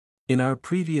In our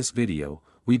previous video,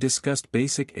 we discussed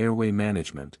basic airway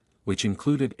management, which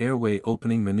included airway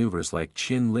opening maneuvers like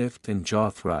chin lift and jaw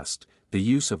thrust, the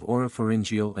use of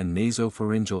oropharyngeal and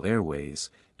nasopharyngeal airways,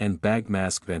 and bag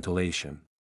mask ventilation.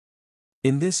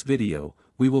 In this video,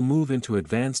 we will move into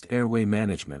advanced airway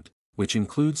management, which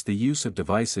includes the use of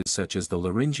devices such as the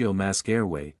laryngeal mask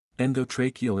airway,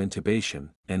 endotracheal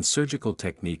intubation, and surgical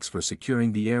techniques for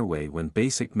securing the airway when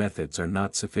basic methods are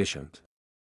not sufficient.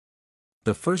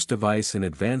 The first device in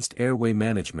advanced airway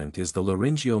management is the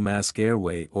laryngeal mask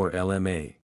airway or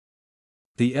LMA.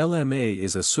 The LMA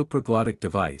is a supraglottic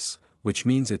device, which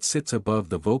means it sits above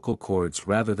the vocal cords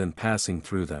rather than passing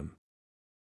through them.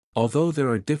 Although there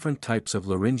are different types of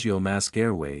laryngeal mask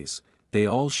airways, they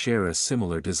all share a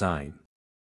similar design.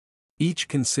 Each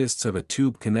consists of a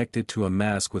tube connected to a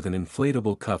mask with an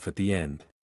inflatable cuff at the end.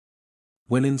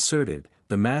 When inserted,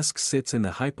 the mask sits in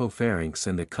the hypopharynx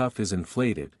and the cuff is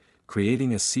inflated,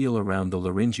 creating a seal around the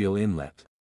laryngeal inlet.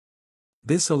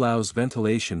 This allows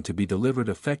ventilation to be delivered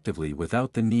effectively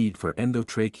without the need for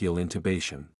endotracheal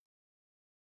intubation.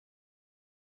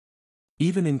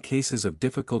 Even in cases of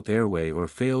difficult airway or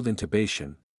failed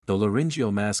intubation, the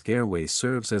laryngeal mask airway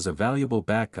serves as a valuable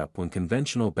backup when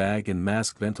conventional bag and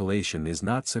mask ventilation is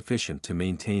not sufficient to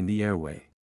maintain the airway.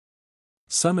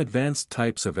 Some advanced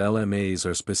types of LMAs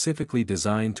are specifically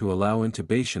designed to allow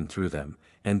intubation through them,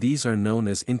 and these are known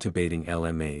as intubating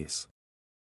LMAs.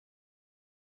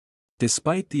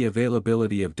 Despite the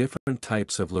availability of different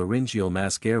types of laryngeal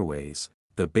mask airways,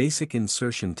 the basic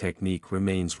insertion technique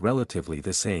remains relatively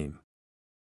the same.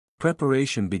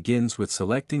 Preparation begins with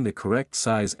selecting the correct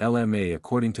size LMA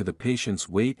according to the patient's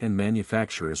weight and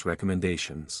manufacturer's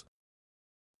recommendations.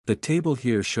 The table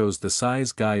here shows the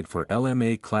size guide for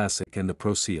LMA Classic and the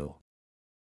ProSeal.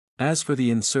 As for the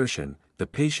insertion, the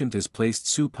patient is placed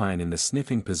supine in the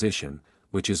sniffing position,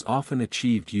 which is often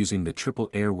achieved using the triple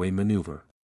airway maneuver.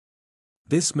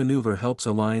 This maneuver helps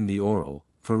align the oral,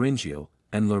 pharyngeal,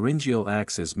 and laryngeal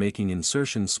axes, making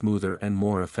insertion smoother and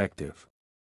more effective.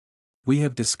 We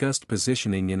have discussed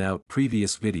positioning in our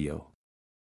previous video.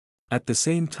 At the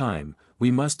same time,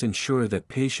 we must ensure that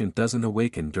patient doesn't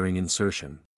awaken during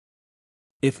insertion.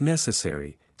 If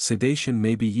necessary, sedation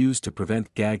may be used to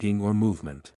prevent gagging or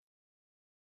movement.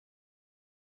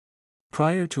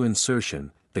 Prior to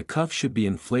insertion, the cuff should be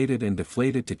inflated and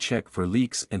deflated to check for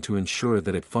leaks and to ensure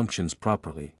that it functions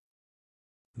properly.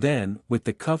 Then, with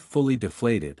the cuff fully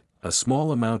deflated, a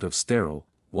small amount of sterile,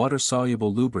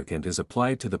 water-soluble lubricant is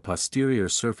applied to the posterior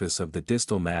surface of the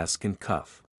distal mask and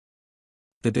cuff.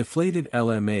 The deflated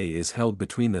LMA is held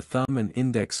between the thumb and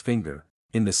index finger,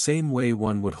 in the same way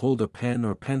one would hold a pen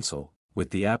or pencil,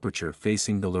 with the aperture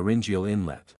facing the laryngeal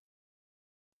inlet.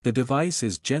 The device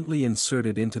is gently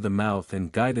inserted into the mouth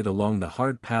and guided along the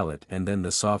hard palate and then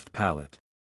the soft palate.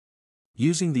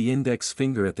 Using the index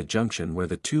finger at the junction where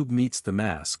the tube meets the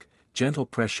mask, gentle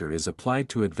pressure is applied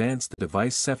to advance the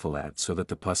device cephalad so that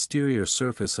the posterior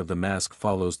surface of the mask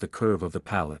follows the curve of the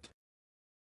palate.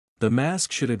 The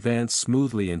mask should advance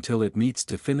smoothly until it meets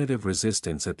definitive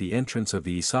resistance at the entrance of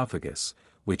the esophagus,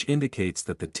 which indicates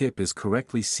that the tip is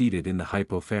correctly seated in the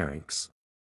hypopharynx.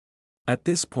 At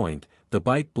this point, the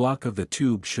bite block of the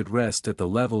tube should rest at the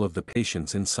level of the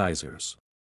patient's incisors.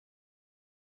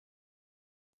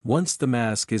 Once the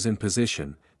mask is in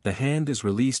position, the hand is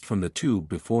released from the tube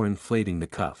before inflating the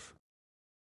cuff.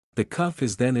 The cuff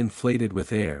is then inflated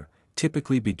with air,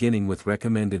 typically beginning with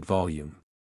recommended volume.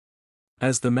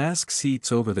 As the mask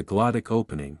seats over the glottic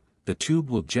opening, the tube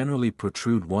will generally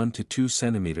protrude 1 to 2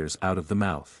 centimeters out of the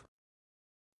mouth.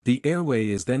 The airway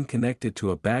is then connected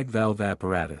to a bag valve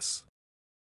apparatus.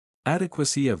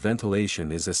 Adequacy of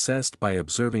ventilation is assessed by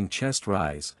observing chest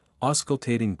rise,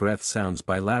 auscultating breath sounds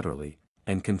bilaterally,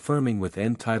 and confirming with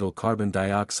end-tidal carbon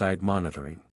dioxide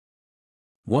monitoring.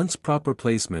 Once proper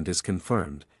placement is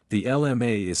confirmed, the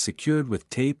LMA is secured with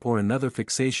tape or another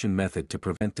fixation method to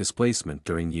prevent displacement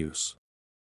during use.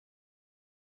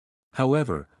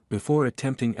 However, before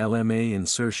attempting LMA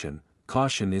insertion,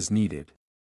 caution is needed.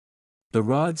 The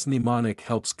Rod's mnemonic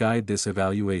helps guide this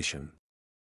evaluation.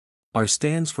 R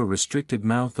stands for restricted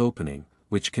mouth opening,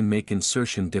 which can make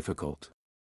insertion difficult.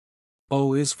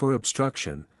 O is for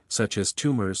obstruction, such as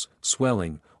tumors,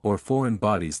 swelling, or foreign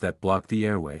bodies that block the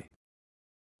airway.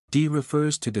 D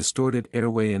refers to distorted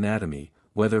airway anatomy,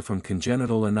 whether from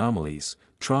congenital anomalies,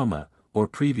 trauma, or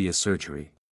previous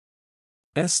surgery.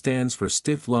 S stands for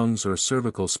stiff lungs or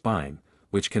cervical spine,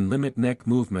 which can limit neck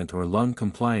movement or lung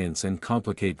compliance and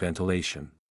complicate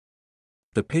ventilation.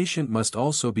 The patient must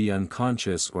also be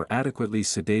unconscious or adequately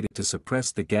sedated to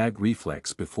suppress the gag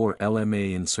reflex before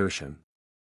LMA insertion.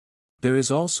 There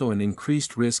is also an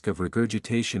increased risk of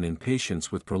regurgitation in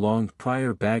patients with prolonged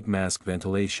prior bag mask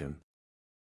ventilation.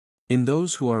 In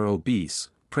those who are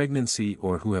obese, pregnancy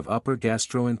or who have upper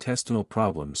gastrointestinal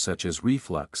problems such as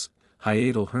reflux,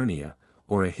 hiatal hernia,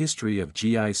 or a history of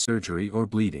GI surgery or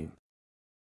bleeding.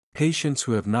 Patients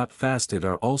who have not fasted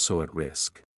are also at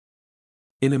risk.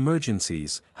 In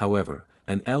emergencies, however,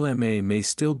 an LMA may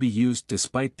still be used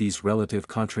despite these relative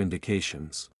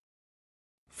contraindications.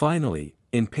 Finally,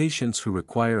 in patients who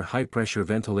require high-pressure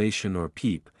ventilation or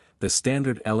PEEP, the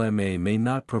standard LMA may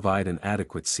not provide an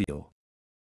adequate seal.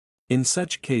 In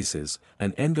such cases,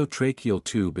 an endotracheal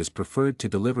tube is preferred to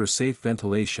deliver safe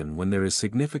ventilation when there is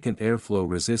significant airflow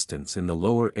resistance in the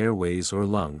lower airways or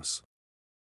lungs.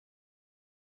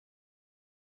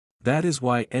 That is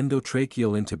why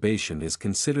endotracheal intubation is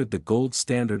considered the gold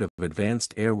standard of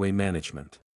advanced airway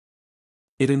management.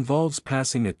 It involves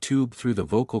passing a tube through the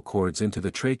vocal cords into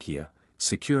the trachea,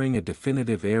 securing a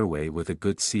definitive airway with a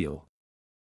good seal.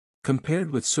 Compared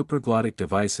with supraglottic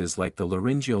devices like the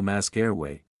laryngeal mask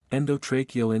airway,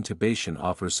 endotracheal intubation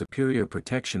offers superior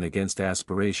protection against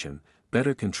aspiration,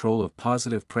 better control of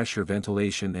positive pressure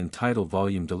ventilation and tidal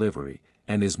volume delivery,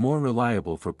 and is more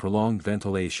reliable for prolonged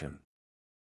ventilation.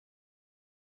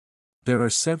 There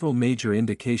are several major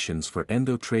indications for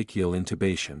endotracheal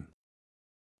intubation.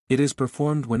 It is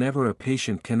performed whenever a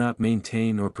patient cannot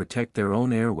maintain or protect their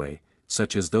own airway,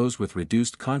 such as those with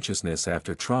reduced consciousness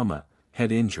after trauma,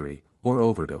 head injury, or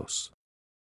overdose.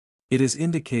 It is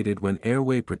indicated when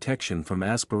airway protection from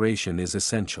aspiration is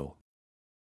essential.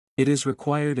 It is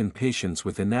required in patients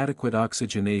with inadequate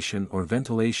oxygenation or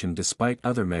ventilation despite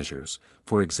other measures,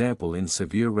 for example in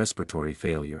severe respiratory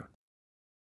failure.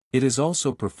 It is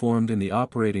also performed in the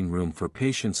operating room for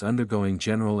patients undergoing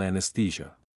general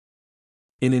anesthesia.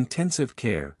 In intensive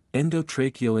care,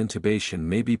 endotracheal intubation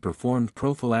may be performed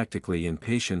prophylactically in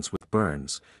patients with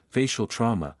burns, facial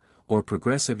trauma, or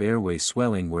progressive airway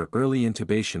swelling where early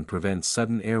intubation prevents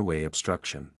sudden airway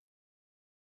obstruction.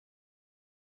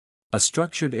 A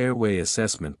structured airway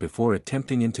assessment before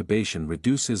attempting intubation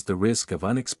reduces the risk of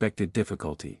unexpected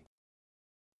difficulty.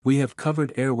 We have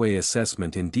covered airway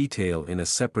assessment in detail in a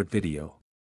separate video.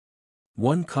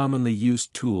 One commonly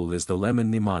used tool is the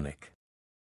lemon mnemonic.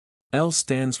 L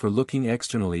stands for looking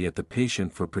externally at the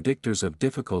patient for predictors of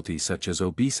difficulty such as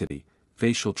obesity,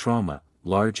 facial trauma,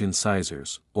 large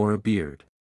incisors, or a beard.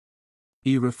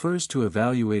 E refers to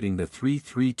evaluating the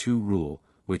 3-3-2 rule,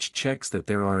 which checks that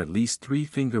there are at least 3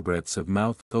 fingerbreadths of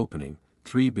mouth opening,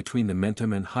 3 between the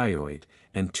mentum and hyoid,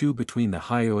 and 2 between the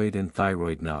hyoid and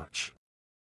thyroid notch.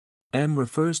 M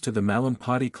refers to the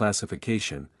Malampati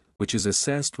classification, which is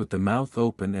assessed with the mouth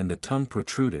open and the tongue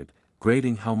protruded,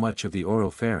 grading how much of the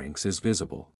oropharynx is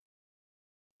visible.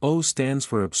 O stands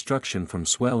for obstruction from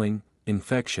swelling,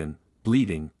 infection,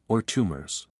 bleeding, or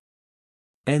tumors.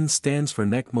 N stands for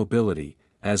neck mobility,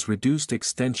 as reduced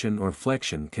extension or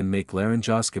flexion can make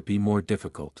laryngoscopy more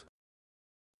difficult.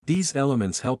 These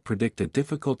elements help predict a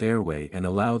difficult airway and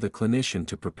allow the clinician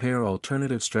to prepare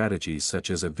alternative strategies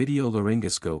such as a video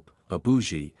laryngoscope, a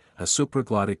bougie, a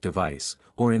supraglottic device,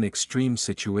 or in extreme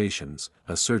situations,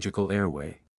 a surgical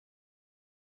airway.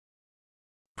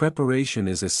 Preparation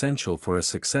is essential for a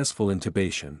successful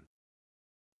intubation.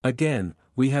 Again,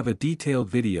 we have a detailed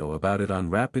video about it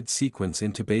on rapid sequence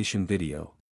intubation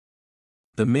video.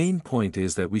 The main point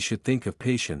is that we should think of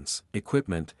patients,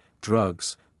 equipment,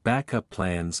 drugs, backup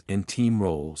plans and team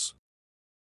roles.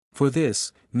 For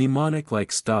this, mnemonic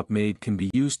like stop made can be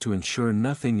used to ensure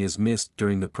nothing is missed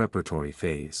during the preparatory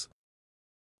phase.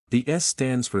 The S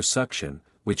stands for suction,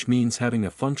 which means having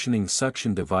a functioning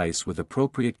suction device with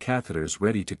appropriate catheters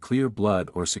ready to clear blood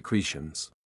or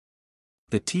secretions.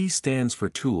 The T stands for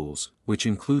tools, which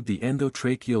include the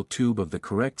endotracheal tube of the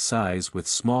correct size with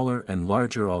smaller and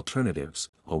larger alternatives,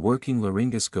 a working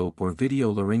laryngoscope or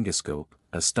video laryngoscope,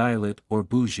 a stylet or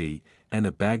bougie, and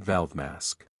a bag valve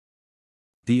mask.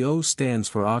 The O stands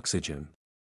for oxygen,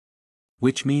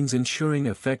 which means ensuring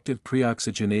effective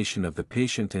pre-oxygenation of the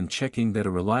patient and checking that a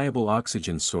reliable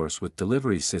oxygen source with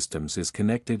delivery systems is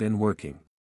connected and working.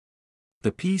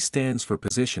 The P stands for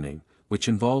positioning, which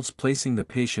involves placing the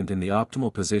patient in the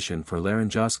optimal position for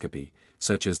laryngoscopy,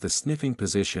 such as the sniffing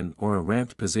position or a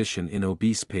ramped position in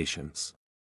obese patients.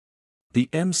 The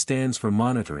M stands for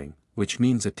monitoring, which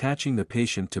means attaching the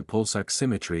patient to pulse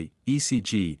oximetry,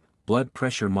 ECG, blood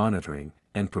pressure monitoring,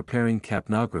 and preparing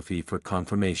capnography for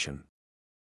confirmation.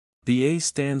 The A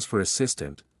stands for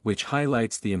assistant, which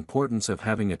highlights the importance of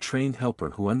having a trained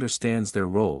helper who understands their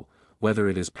role, whether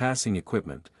it is passing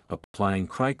equipment, applying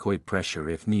cricoid pressure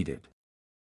if needed.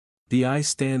 The I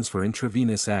stands for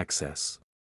intravenous access.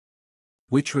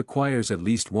 which requires at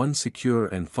least one secure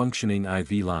and functioning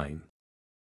IV line.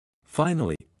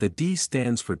 Finally, the D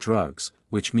stands for drugs,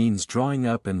 which means drawing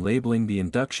up and labeling the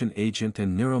induction agent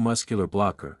and neuromuscular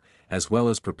blocker, as well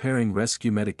as preparing rescue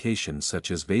medications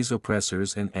such as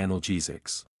vasopressors and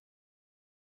analgesics.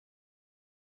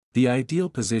 The ideal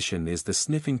position is the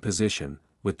sniffing position,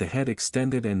 with the head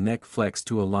extended and neck flexed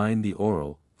to align the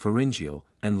oral, pharyngeal,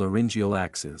 and laryngeal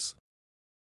axes.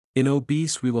 In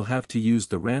obese we will have to use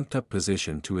the ramped-up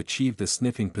position to achieve the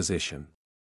sniffing position.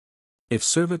 If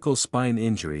cervical spine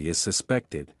injury is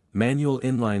suspected, manual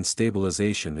inline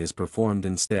stabilization is performed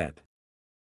instead.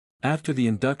 After the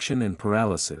induction and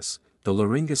paralysis, the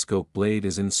laryngoscope blade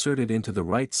is inserted into the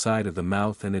right side of the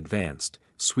mouth and advanced,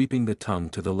 sweeping the tongue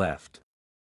to the left.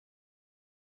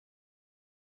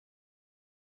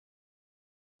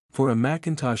 For a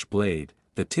Macintosh blade,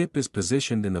 the tip is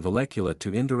positioned in the vallecula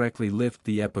to indirectly lift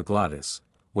the epiglottis,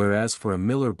 whereas for a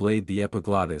Miller blade the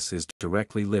epiglottis is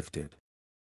directly lifted.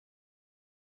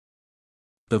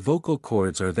 The vocal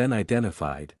cords are then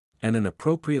identified, and an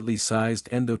appropriately sized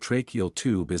endotracheal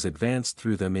tube is advanced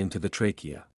through them into the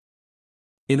trachea.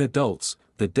 In adults,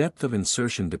 the depth of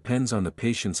insertion depends on the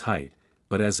patient's height,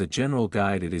 but as a general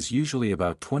guide it is usually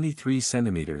about 23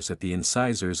 cm at the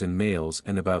incisors in males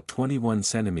and about 21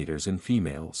 cm in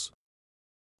females.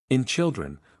 In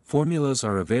children, formulas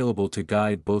are available to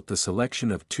guide both the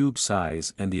selection of tube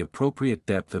size and the appropriate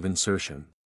depth of insertion.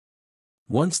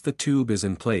 Once the tube is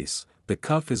in place, the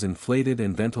cuff is inflated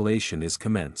and ventilation is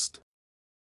commenced.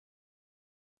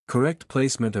 Correct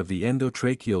placement of the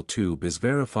endotracheal tube is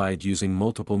verified using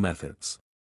multiple methods.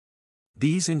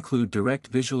 These include direct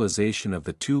visualization of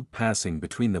the tube passing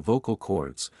between the vocal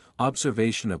cords,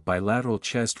 observation of bilateral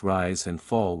chest rise and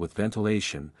fall with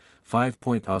ventilation,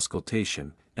 5-point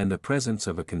auscultation, and the presence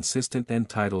of a consistent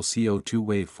end-tidal CO2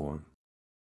 waveform.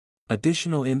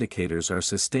 Additional indicators are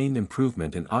sustained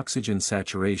improvement in oxygen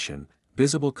saturation,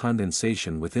 visible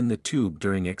condensation within the tube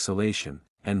during exhalation,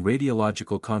 and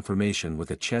radiological confirmation with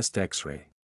a chest X-ray.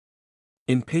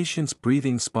 In patients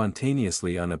breathing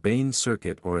spontaneously on a Bain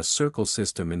circuit or a circle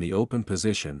system in the open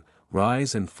position,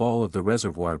 rise and fall of the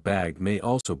reservoir bag may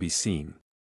also be seen.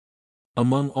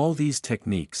 Among all these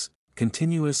techniques,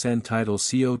 continuous end-tidal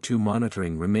CO2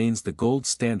 monitoring remains the gold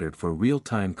standard for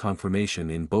real-time confirmation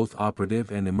in both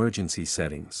operative and emergency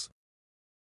settings.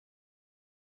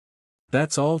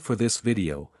 That's all for this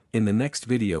video. In the next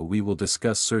video we will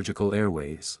discuss surgical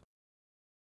airways.